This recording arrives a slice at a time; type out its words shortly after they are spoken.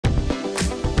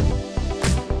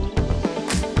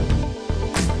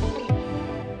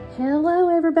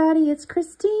it's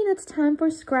Christine. It's time for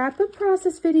scrapbook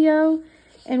process video.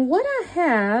 And what I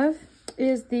have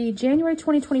is the January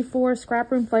 2024 Scrap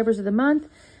Room Flavors of the Month.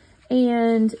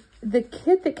 And the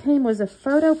kit that came was a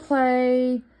Photo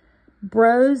Play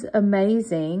Bros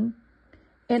Amazing.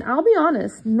 And I'll be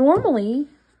honest, normally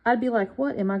I'd be like,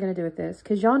 what am I going to do with this?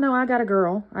 Because y'all know I got a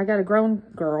girl. I got a grown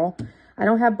girl. I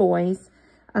don't have boys.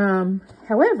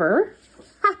 However,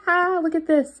 look at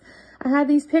this. I have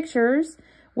these pictures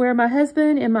where my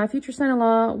husband and my future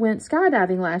son-in-law went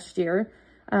skydiving last year.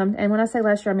 And when I say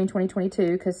last year, I mean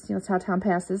 2022, because you know, that's how time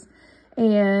passes.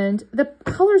 And the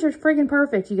colors are friggin'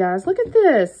 perfect, you guys. Look at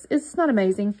this. It's not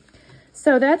amazing.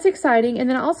 So that's exciting. And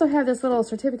then I also have this little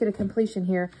certificate of completion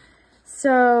here.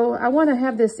 So I want to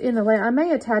have this in the layout. I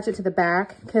may attach it to the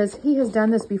back because he has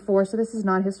done this before. So this is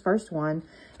not his first one.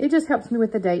 It just helps me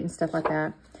with the date and stuff like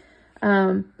that.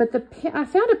 But I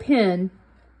found a pen.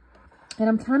 And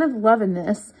I'm kind of loving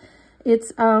this.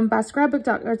 It's by Scrapbook.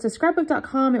 It's a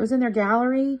Scrapbook.com. It was in their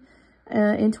gallery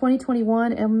in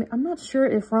 2021. And I'm not sure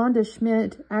if Rhonda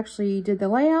Schmidt actually did the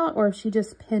layout or if she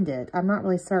just pinned it. I'm not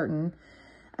really certain.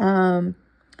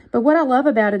 But what I love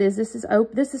about it is this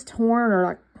is torn or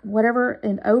like whatever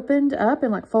and opened up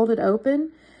and like folded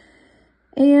open.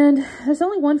 And there's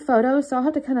only one photo, so I'll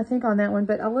have to kind of think on that one.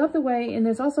 But I love the way, and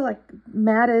there's also like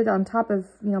matted on top of,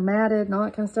 you know, matted and all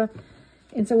that kind of stuff.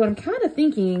 And so what I'm kind of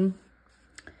thinking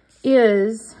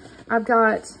is I've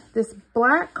got this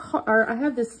I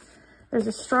have this, there's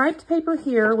a striped paper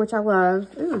here, which I love.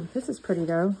 Ooh, this is pretty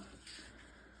though.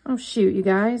 Oh shoot, you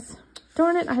guys.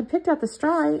 Darn it, I had picked out the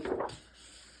stripe.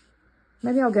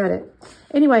 Maybe I'll get it.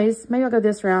 Anyways, maybe I'll go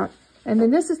this route. And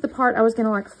then this is the part I was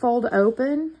gonna like fold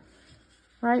open,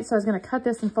 right? So I was gonna cut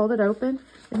this and fold it open.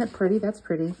 Isn't that pretty? That's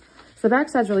pretty. So the back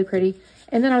side's really pretty.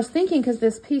 And then I was thinking, because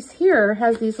this piece here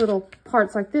has these little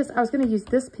parts like this, I was going to use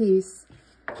this piece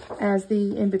as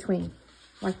the in-between,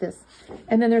 like this.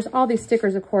 And then there's all these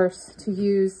stickers, of course, to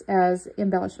use as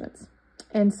embellishments.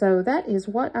 And so that is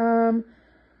what, I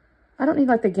don't need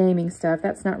like the gaming stuff.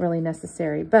 That's not really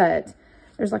necessary. But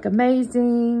there's like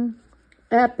amazing,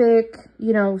 epic,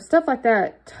 you know, stuff like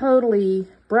that. Totally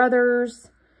brothers.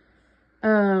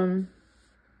 There's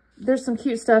some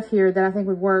cute stuff here that I think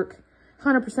would work.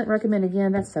 100% recommend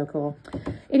again. That's so cool.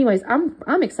 Anyways,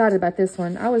 I'm excited about this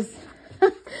one. I was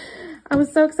I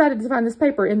was so excited to find this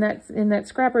paper in that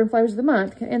Scrap Room Flavors of the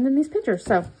Month, and then these pictures.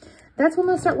 So that's what I'm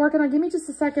gonna start working on. Give me just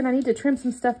a second. I need to trim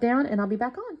some stuff down, and I'll be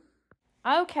back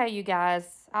on. Okay, you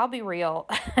guys, I'll be real.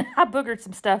 I boogered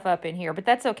some stuff up in here, but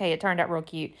that's okay. It turned out real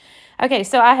cute. Okay,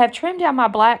 so I have trimmed down my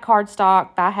black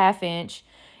cardstock by 1/2 inch.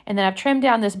 And then I've trimmed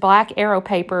down this black arrow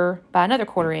paper by another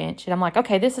 1/4 inch. And I'm like,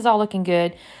 okay, this is all looking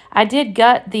good. I did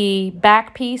gut the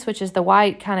back piece, which is the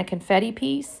white kind of confetti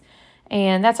piece.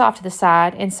 And that's off to the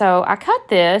side. And so I cut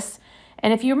this.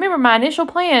 And if you remember, my initial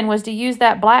plan was to use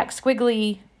that black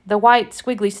squiggly, the white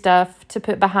squiggly stuff to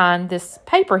put behind this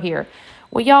paper here.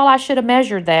 Well, y'all, I should have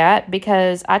measured that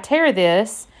because I tear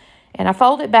this and I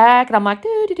fold it back. And I'm like,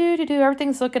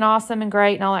 everything's looking awesome and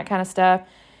great and all that kind of stuff.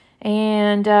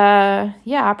 And,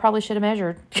 yeah, I probably should have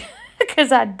measured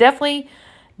because I definitely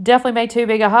made too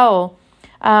big a hole.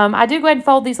 I do go ahead and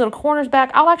fold these little corners back.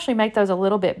 I'll actually make those a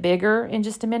little bit bigger in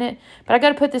just a minute. But I got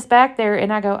to put this back there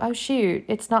and I go, oh, shoot,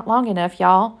 it's not long enough,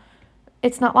 y'all.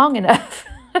 It's not long enough.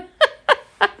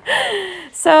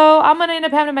 So I'm going to end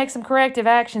up having to make some corrective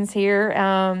actions here.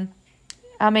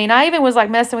 I mean, I even was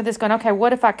like messing with this going, okay,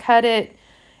 what if I cut it?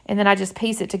 And then I just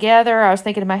piece it together. I was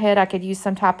thinking in my head I could use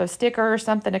some type of sticker or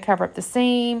something to cover up the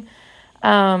seam.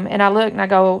 And I look and I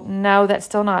go, no, that's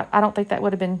still not, I don't think that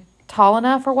would have been tall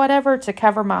enough or whatever to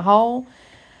cover my hole.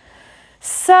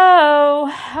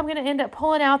 So I'm going to end up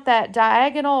pulling out that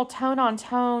diagonal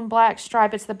tone-on-tone black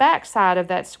stripe. It's the back side of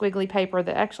that squiggly paper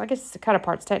that actually, I guess it's the cut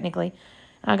aparts technically.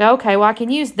 And I go, okay, well, I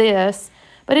can use this.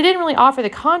 But it didn't really offer the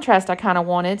contrast I kind of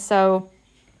wanted. So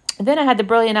then I had the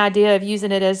brilliant idea of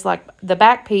using it as like the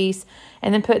back piece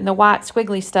and then putting the white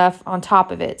squiggly stuff on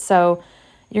top of it. So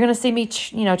you're going to see me,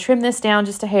 trim this down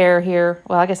just a hair here.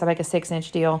 Well, I guess I'll make a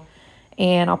 6-inch deal.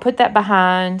 And I'll put that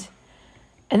behind.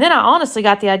 And then I honestly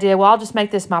got the idea, well, I'll just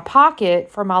make this my pocket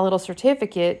for my little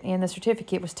certificate. And the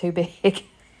certificate was too big.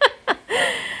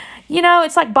 You know,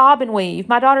 it's like bob and weave.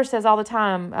 My daughter says all the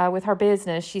time with her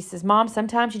business, she says, Mom,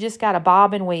 sometimes you just got to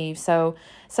bob and weave. So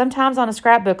sometimes on a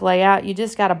scrapbook layout, you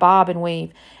just got to bob and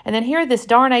weave. And then here this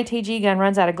darn ATG gun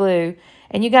runs out of glue.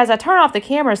 And you guys, I turn off the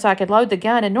camera so I could load the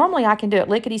gun. And normally I can do it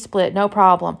lickety-split, no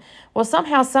problem. Well,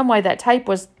 somehow, some way that tape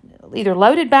was either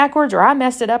loaded backwards or I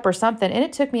messed it up or something. And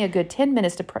it took me a good 10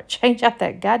 minutes to change out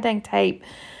that goddamn tape.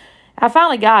 I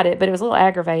finally got it, but it was a little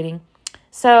aggravating.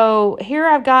 So here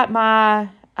I've got my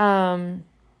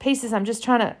pieces. I'm just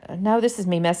trying to, no, this is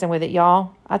me messing with it,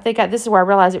 y'all. I think this is where I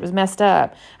realized it was messed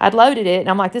up. I'd loaded it, and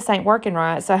I'm like, this ain't working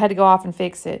right, so I had to go off and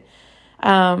fix it.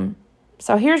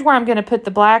 So here's where I'm going to put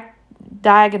the black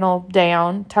diagonal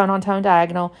down, tone-on-tone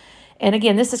diagonal. And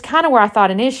again, this is kind of where I thought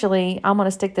initially I'm going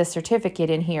to stick this certificate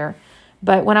in here.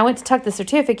 But when I went to tuck the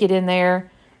certificate in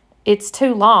there, it's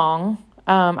too long.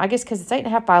 I guess because it's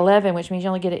 8.5 by 11, which means you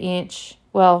only get an inch.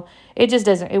 Well, it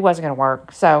wasn't going to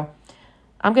work. So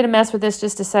I'm going to mess with this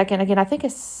just a second. Again, I think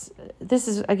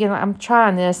again, I'm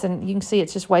trying this, and you can see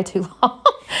it's just way too long.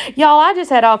 Y'all, I just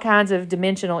had all kinds of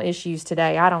dimensional issues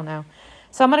today. I don't know.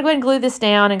 So I'm going to go ahead and glue this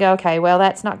down and go, okay, well,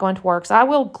 that's not going to work. So I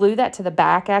will glue that to the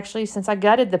back, actually, since I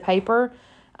gutted the paper.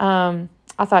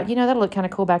 I thought, that'll look kind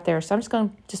of cool back there. So I'm just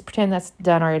going to pretend that's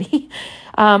done already.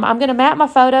 I'm going to map my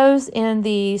photos in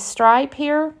the stripe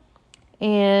here.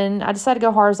 And I decided to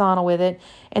go horizontal with it.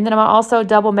 And then I'm going to also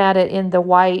double mat it in the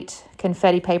white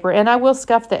confetti paper. And I will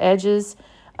scuff the edges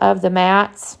of the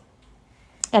mats.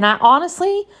 And I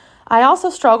also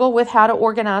struggle with how to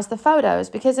organize the photos,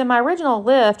 because in my original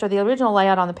lift, or the original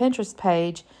layout on the Pinterest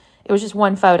page, it was just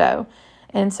one photo.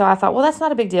 And so I thought, well, that's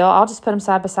not a big deal. I'll just put them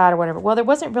side by side or whatever. Well, there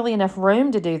wasn't really enough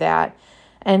room to do that.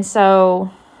 And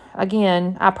so,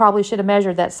 again, I probably should have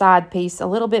measured that side piece a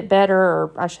little bit better,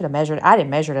 or I should have measured. I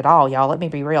didn't measure it at all, y'all. Let me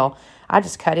be real. I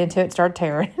just cut into it and started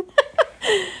tearing.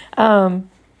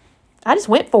 I just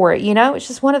went for it, It's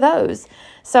just one of those.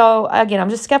 So, again, I'm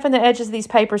just scuffing the edges of these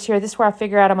papers here. This is where I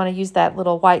figure out I'm going to use that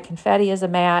little white confetti as a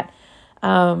mat.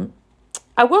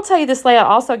 I will tell you this layout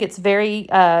also gets very,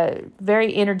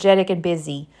 very energetic and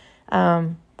busy,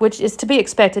 which is to be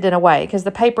expected in a way, because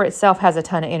the paper itself has a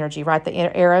ton of energy, right? The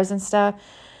arrows and stuff.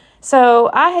 So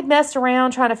I had messed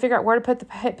around trying to figure out where to put the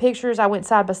pictures. I went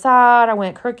side by side. I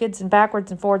went crookeds and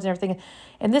backwards and forwards and everything.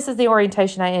 And this is the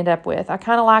orientation I end up with. I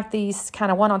kind of like these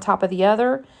kind of one on top of the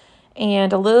other,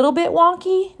 and a little bit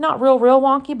wonky. Not real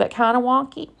wonky, but kind of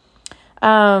wonky.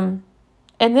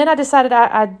 And then I decided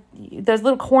those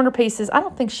little corner pieces, I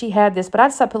don't think she had this, but I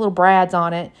decided to put little brads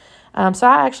on it. So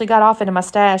I actually got off into my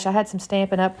stash. I had some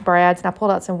Stampin' Up! Brads, and I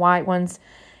pulled out some white ones.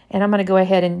 And I'm going to go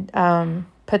ahead and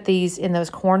put these in those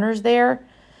corners there.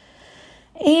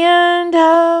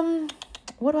 And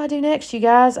what do I do next, you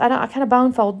guys? I kind of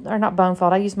bone fold, or not bone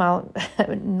fold. I use my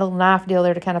little knife deal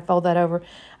there to kind of fold that over.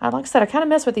 Like I said, I kind of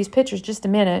mess with these pictures just a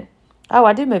minute. Oh,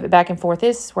 I do move it back and forth.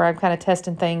 This is where I'm kind of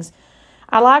testing things.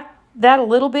 I like that a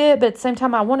little bit, but at the same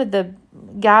time, I wanted the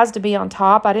guys to be on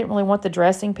top. I didn't really want the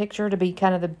dressing picture to be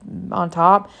kind of on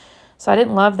top. So I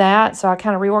didn't love that. So I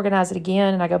kind of reorganize it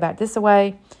again, and I go back this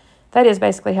way. That is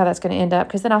basically how that's going to end up,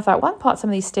 because then I thought, well, I can pull out some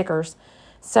of these stickers.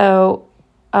 So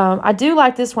I do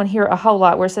like this one here a whole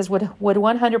lot, where it says, would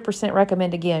 100%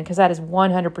 recommend again, because that is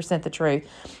 100% the truth.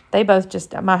 They both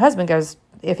just, my husband goes,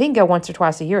 if he can go once or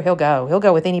twice a year, he'll go. He'll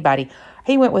go with anybody.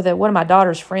 He went with one of my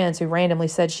daughter's friends who randomly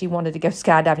said she wanted to go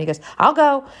skydiving. He goes, I'll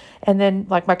go. And then,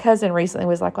 like, my cousin recently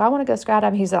was like, well, I want to go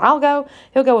skydiving. He said, I'll go.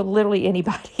 He'll go with literally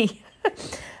anybody.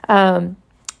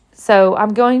 So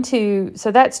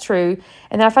that's true.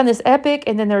 And then I find this epic,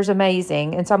 and then there's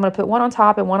amazing. And so I'm going to put one on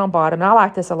top and one on bottom. And I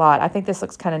like this a lot. I think this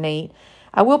looks kind of neat.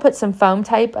 I will put some foam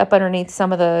tape up underneath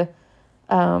some of the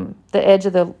edge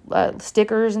of the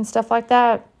stickers and stuff like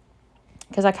that,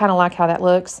 because I kind of like how that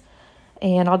looks.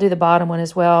 And I'll do the bottom one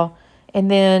as well. And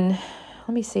then,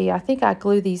 let me see. I think I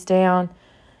glue these down.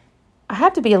 I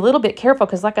have to be a little bit careful,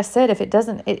 because like I said, if it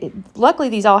doesn't, luckily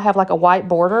these all have like a white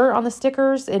border on the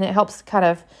stickers, and it helps kind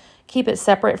of keep it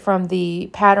separate from the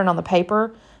pattern on the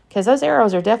paper, because those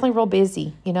arrows are definitely real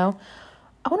busy, I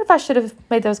wonder if I should have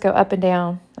made those go up and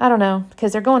down. I don't know,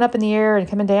 because they're going up in the air and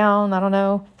coming down. I don't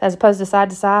know, as opposed to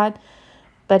side,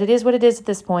 but it is what it is at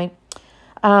this point.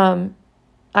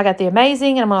 I got the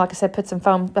amazing, and I'm going to, like I said, put some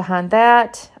foam behind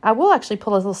that. I will actually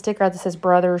pull a little sticker out that says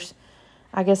brothers.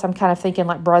 I guess I'm kind of thinking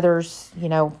like brothers,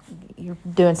 you're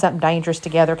doing something dangerous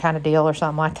together kind of deal or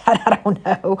something like that. I don't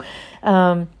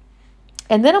know.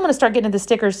 And then I'm going to start getting into the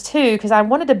stickers too, because I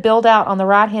wanted to build out on the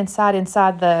right-hand side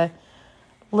inside the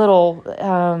little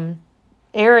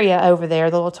area over there,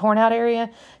 the little torn out area.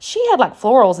 She had like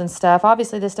florals and stuff.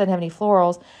 Obviously, this doesn't have any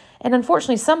florals. And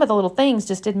unfortunately, some of the little things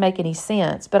just didn't make any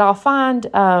sense. But I'll find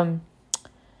on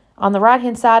the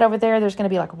right-hand side over there, there's going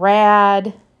to be like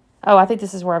rad. Oh, I think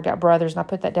this is where I've got brothers, and I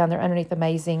put that down there underneath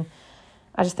amazing.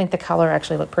 I just think the color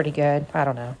actually looked pretty good. I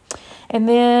don't know. And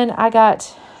then I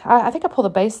think I pulled the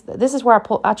base. This is where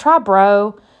I try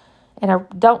bro, and I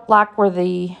don't like where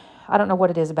I don't know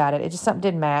what it is about it. It just something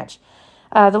didn't match.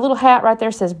 The little hat right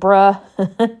there says bruh.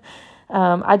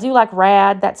 I do like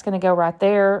rad. That's going to go right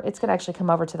there. It's going to actually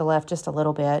come over to the left just a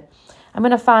little bit. I'm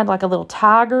going to find like a little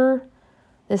tiger.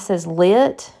 This says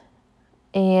lit.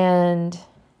 And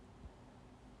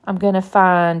I'm going to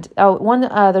find,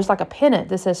 there's like a pennant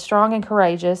that says strong and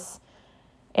courageous.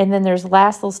 And then there's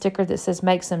last little sticker that says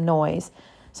make some noise.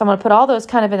 So I'm going to put all those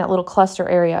kind of in that little cluster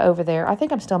area over there. I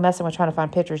think I'm still messing with trying to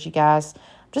find pictures, you guys.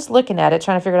 I'm just looking at it,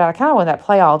 trying to figure it out. I kind of want that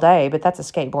play all day, but that's a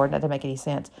skateboard. That doesn't make any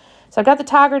sense. So I've got the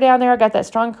tiger down there. I've got that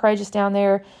strong and courageous down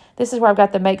there. This is where I've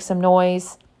got the make some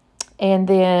noise. And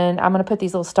then I'm going to put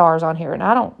these little stars on here. And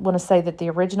I don't want to say that the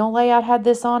original layout had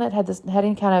this on it, had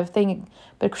any kind of thing,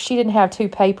 but she didn't have two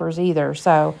papers either.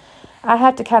 So I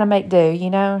had to kind of make do, you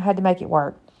know, had to make it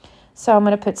work. So I'm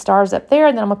going to put stars up there,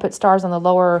 and then I'm going to put stars on the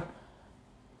lower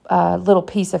little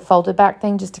piece of folded back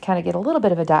thing just to kind of get a little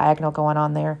bit of a diagonal going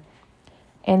on there.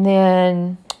 And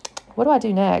then what do I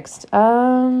do next?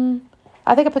 I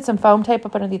think I put some foam tape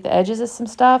up underneath the edges of some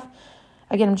stuff.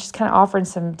 Again, I'm just kind of offering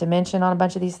some dimension on a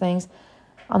bunch of these things.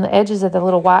 On the edges of the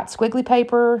little white squiggly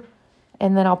paper.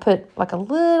 And then I'll put like a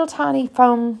little tiny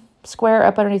foam square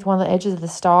up underneath one of the edges of the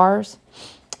stars.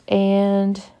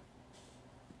 And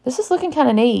this is looking kind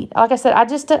of neat. Like I said, I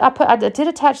did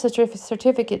attach the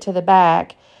certificate to the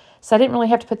back. So I didn't really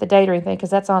have to put the date or anything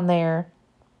because that's on there.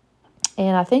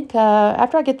 And I think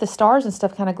after I get the stars and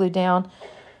stuff kind of glued down,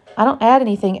 I don't add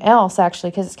anything else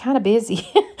actually because it's kind of busy.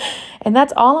 And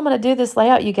that's all I'm going to do this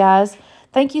layout, you guys.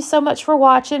 Thank you so much for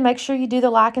watching. Make sure you do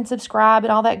the like and subscribe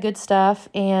and all that good stuff.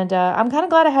 And I'm kind of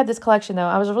glad I had this collection, though.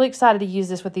 I was really excited to use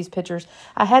this with these pictures.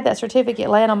 I had that certificate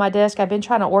laying on my desk. I've been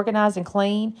trying to organize and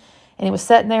clean. And it was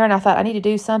sitting there, and I thought, I need to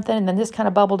do something. And then this kind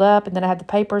of bubbled up, and then I had the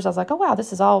papers. I was like, oh, wow,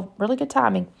 this is all really good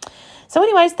timing. So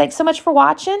anyways, thanks so much for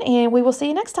watching, and we will see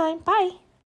you next time. Bye.